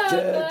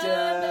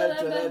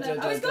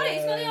 he's got it.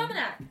 He's got the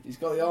almanac. He's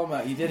got the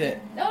almanac. He did it.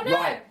 Oh no!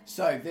 Right.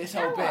 So this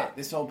Now whole what?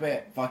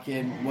 bit,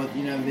 fucking. Well,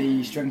 you know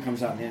the string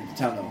comes out at the end of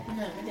the tunnel.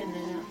 No, I didn't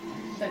know that.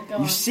 But go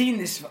on. You've seen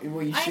this.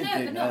 Well, you I should know,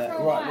 do. but not for a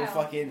right. while. Well,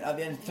 fucking at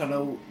the end of the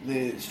tunnel,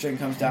 the string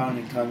comes down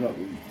and climbs up.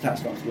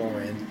 That's got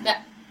DeLorean.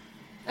 Yeah.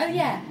 Oh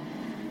yeah.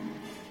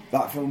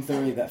 That film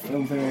theory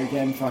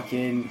again.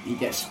 Fucking. He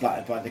gets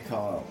splattered by the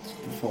car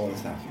before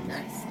this happens.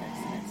 Nice.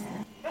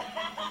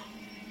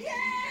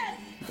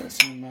 Got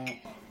some,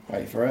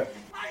 wait for it.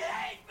 I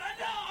hate the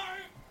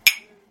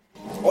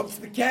What's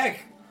the keg?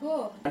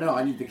 Cool. I know.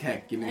 I need the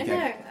keg. Give me I the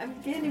keg. know. I'm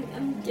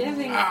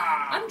giving.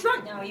 Ah. I'm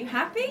drunk now. Are you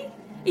happy? Are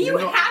You're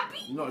you not-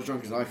 happy? I'm not as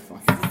drunk as I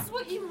fucking. This is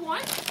what you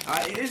want?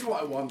 It is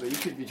what I want, but you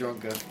could be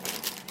drunker.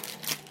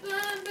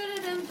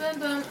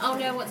 Bum. Oh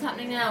no, what's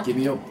happening now? Give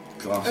me your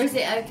glass. Or is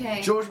it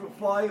okay? George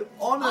McFly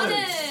honoured.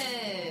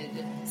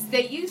 Honoured!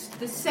 They used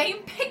the same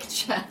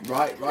picture.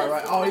 Right.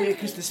 Oh yeah,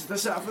 because this is the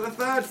setup for the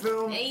third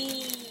film.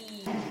 Hey.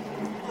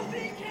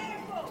 Be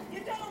careful!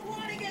 You don't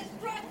want to get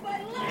struck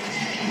by lightning!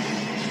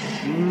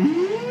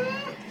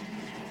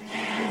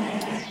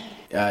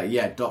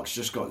 Doc's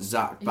just got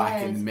zapped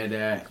back in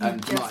midair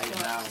and just Marty's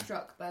now got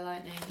struck by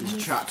lightning.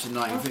 he's trapped in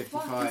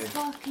 1955.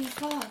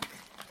 Fuck.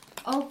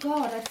 Oh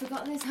god, I'd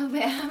forgotten this whole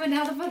bit.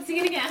 How the fuck's he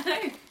gonna get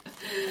home?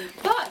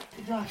 Fuck!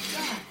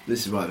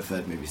 This is why the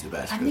third movie's the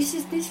best. And this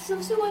is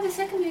also why the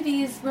second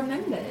movie is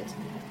remembered.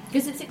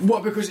 Because it's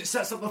What? Because it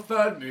sets up the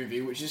third movie,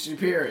 which is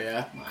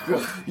superior.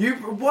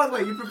 By the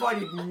way, you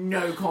provided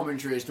no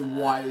commentary as to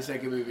why the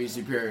second movie is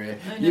superior.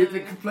 You've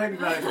been complaining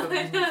about it for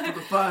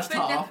the first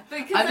half,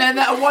 and then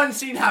that one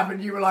scene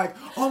happened. You were like,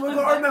 "Oh my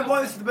god, I remember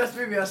why this is the best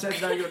movie." I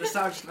said, "No, you're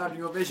nostalgic about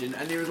your vision,"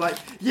 and he was like,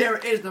 "Yeah,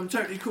 it is, and I'm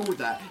totally cool with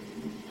that."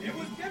 It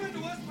was given to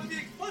us with the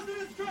explicit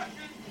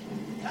instruction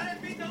that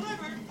it be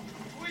delivered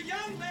to a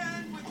young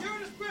man with your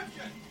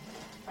description,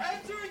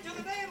 answering to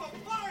the name of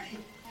Marty.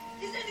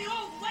 He's in the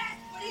Old West,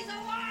 but he's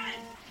alive!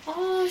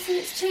 Oh, so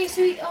it's changed.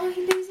 So he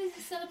loses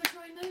the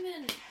celebratory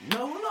moment.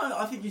 No,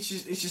 I think it's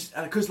just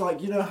because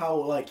like you know how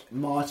like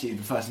Marty,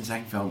 the first and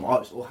second film,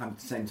 it's all happened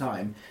at the same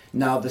time.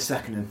 Now the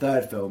second and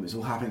third film is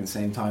all happening at the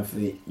same time for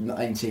the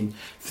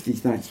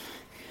 1950s.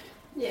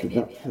 Yeah.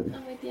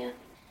 I'm with you.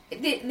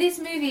 This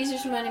movie is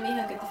just reminding me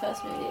how good the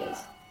first movie is.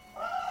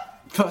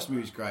 First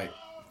movie's great.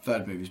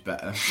 Third movie's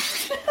better.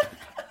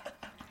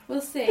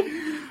 We'll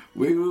see.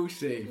 We will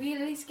see. We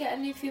at least get a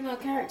new female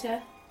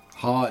character.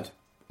 Hard.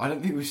 I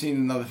don't think we've seen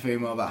another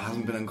female that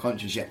hasn't been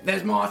unconscious yet.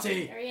 There's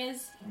Marty! There he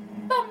is.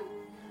 Bum!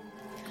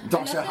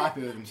 Doc's so love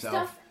happy it. with himself.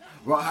 Stuff.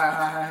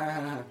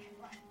 Right.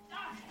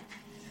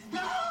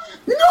 No!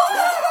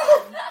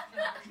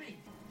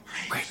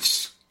 Great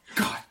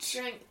Scott!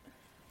 Drink.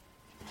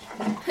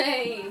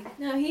 Hey,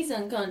 now he's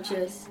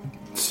unconscious.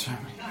 Is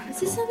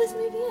this how this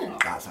movie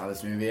ends? That's how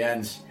this movie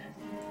ends.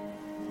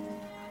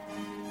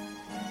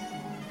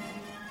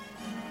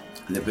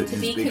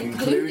 Liberties be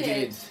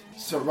concluded.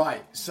 So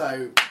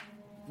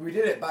we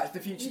did it. Back to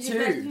the Future 2.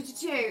 Back to the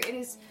Future 2. It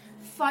is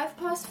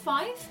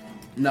 5:05.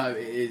 No,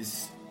 it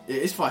is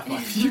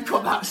 5:05. You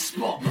got that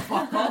spot the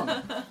fuck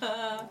on.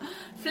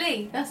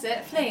 Flea, that's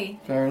it. Flea.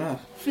 Fair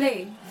enough.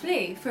 Flea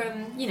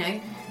from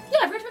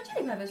Red Hot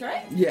Chili Peppers,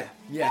 right? Yeah.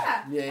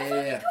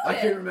 I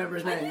couldn't remember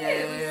his name.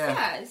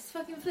 Yeah. It's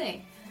fucking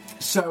Flea.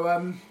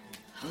 So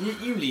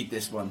you lead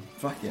this one.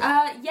 Fuck it.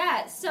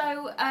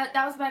 So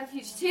that was Back to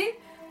the Future 2.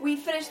 We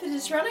finished the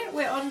Detronic.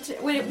 We're on to.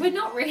 We're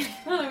not really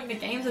following the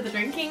games of the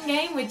drinking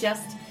game. We're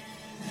just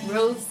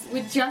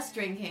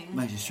drinking.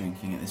 We're just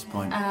drinking at this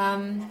point.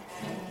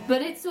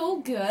 But it's all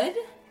good.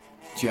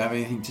 Do you have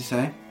anything to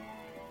say?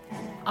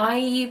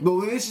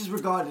 Well, this is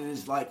regarded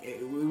as like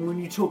when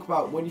you talk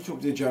to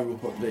the general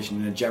population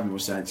in a general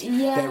sense, they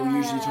will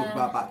usually talk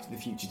about Back to the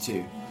Future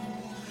 2.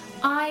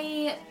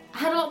 I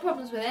had a lot of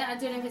problems with it. I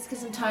don't know if it's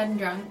because I'm tired and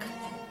drunk.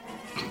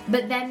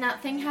 But then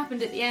that thing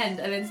happened at the end,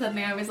 and then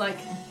suddenly I was like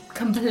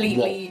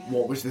completely.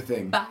 What was the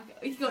thing? Back.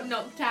 He got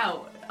knocked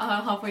out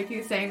halfway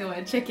through saying the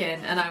word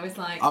chicken, and I was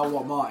like. Oh,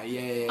 what, Marty?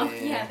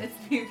 Yeah. This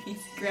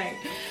movie's great,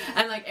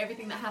 and like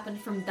everything that happened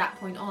from that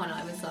point on,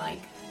 I was like,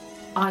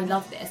 I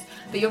love this.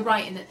 But you're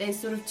right in that there's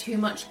sort of too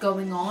much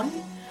going on.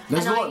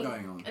 There's a lot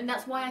going on, and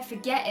that's why I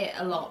forget it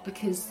a lot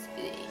because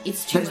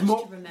it's too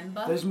much to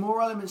remember. There's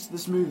more elements to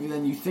this movie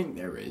than you think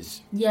there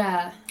is.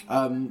 Yeah.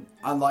 And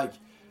like.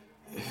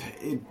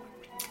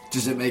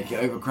 Does it make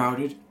it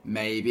overcrowded?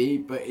 Maybe,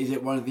 but is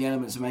it one of the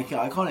elements that make it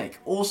iconic?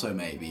 Also,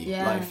 maybe.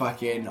 Yeah. Like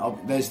fucking,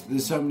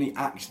 there's so many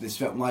acts to this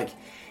film. Like,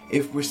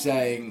 if we're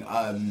saying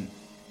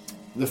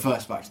the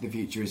first Back to the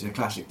Future is a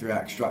classic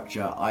 3-act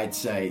structure, I'd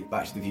say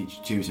Back to the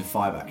Future 2 is a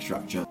 5-act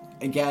structure.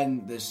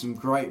 Again, there's some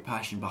great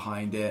passion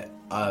behind it.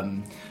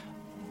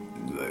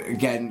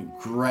 Again,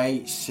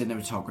 great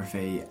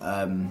cinematography.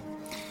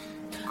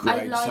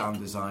 Great sound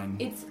design.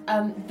 It's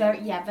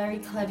very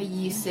clever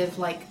use of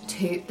like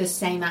the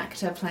same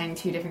actor playing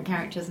two different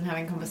characters and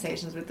having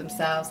conversations with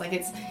themselves. Like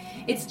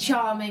it's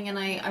charming, and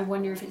I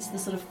wonder if it's the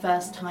sort of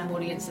first time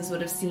audiences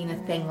would have seen a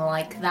thing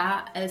like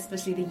that,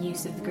 especially the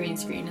use of the green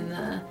screen and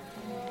the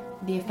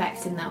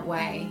effects in that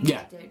way.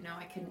 Yeah. I don't know.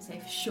 I couldn't say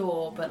for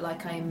sure, but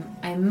like I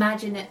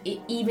imagine it,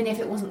 even if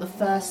it wasn't the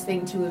first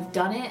thing to have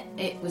done it,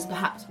 it was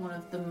perhaps one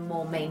of the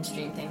more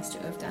mainstream things to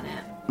have done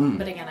it.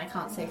 But again, I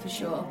can't say for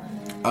sure.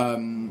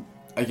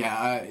 It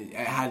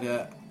had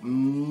a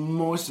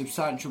more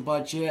substantial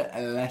budget,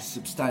 a less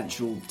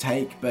substantial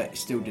take, but it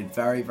still did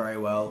very, very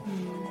well.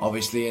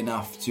 Obviously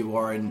enough to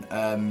warrant,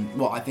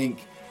 I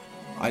think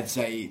I'd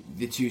say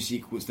the two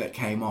sequels that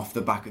came off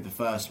the back of the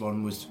first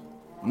one was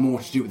more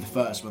to do with the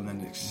first one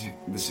than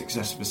the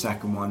success of the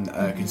second one,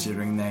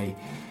 considering they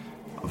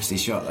obviously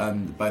shot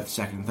both the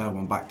second and third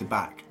one back to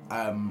back.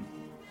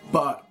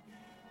 But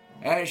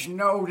as you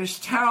know, this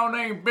town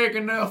ain't big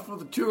enough for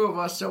the two of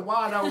us, so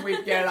why don't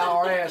we get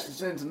our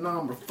asses into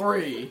number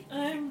 3?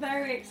 I'm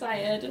very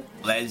excited.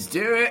 Let's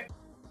do it!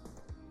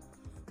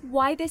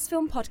 Why This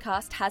Film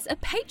Podcast has a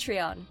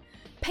Patreon.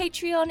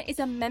 Patreon is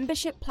a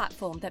membership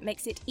platform that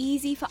makes it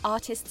easy for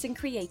artists and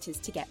creators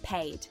to get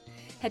paid.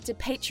 Head to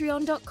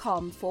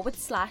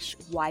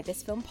patreon.com/Why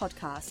This Film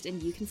Podcast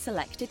and you can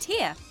select a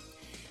tier.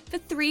 For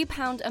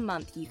 £3 a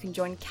month, you can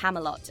join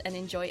Camelot and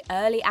enjoy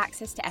early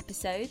access to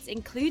episodes,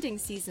 including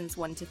seasons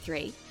 1 to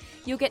 3.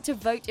 You'll get to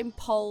vote in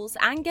polls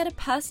and get a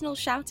personal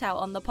shout out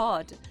on the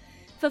pod.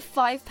 For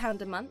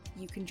 £5 a month,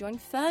 you can join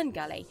Fern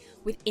Gully.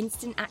 With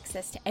instant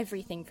access to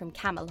everything from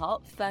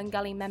Camelot, Fern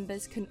Gully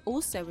members can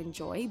also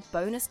enjoy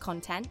bonus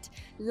content,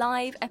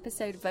 live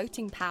episode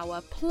voting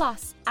power,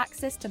 plus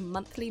access to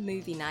monthly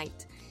movie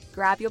night.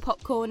 Grab your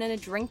popcorn and a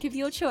drink of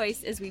your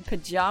choice as we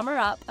pajama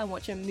up and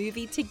watch a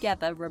movie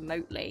together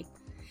remotely.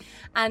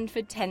 And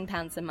for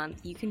 £10 a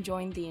month, you can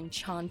join the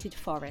Enchanted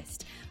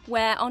Forest,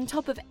 where on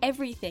top of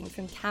everything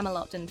from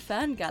Camelot and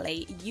Fern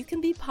Gully, you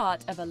can be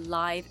part of a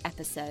live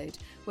episode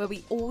where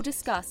we all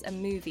discuss a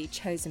movie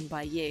chosen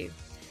by you.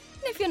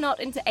 And if you're not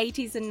into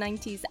 80s and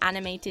 90s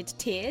animated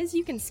tiers,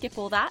 you can skip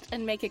all that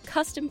and make a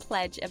custom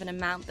pledge of an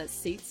amount that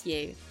suits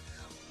you.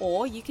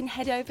 Or you can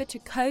head over to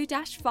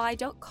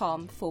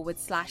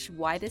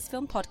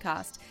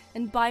ko-fi.com/whythisfilmpodcast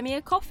and buy me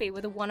a coffee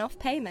with a one-off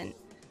payment.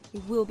 We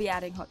will be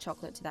adding hot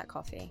chocolate to that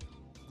coffee.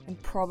 And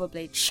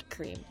probably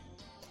cream.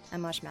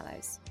 And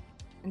marshmallows.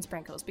 And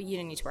sprinkles, but you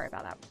don't need to worry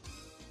about that.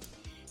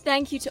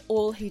 Thank you to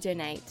all who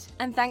donate.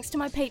 And thanks to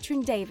my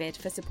patron David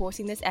for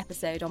supporting this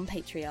episode on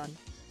Patreon.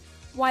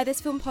 Why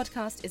This Film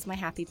Podcast is my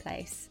happy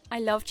place. I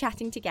love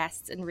chatting to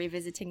guests and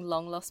revisiting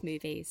long-lost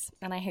movies.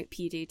 And I hope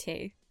you do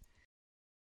too.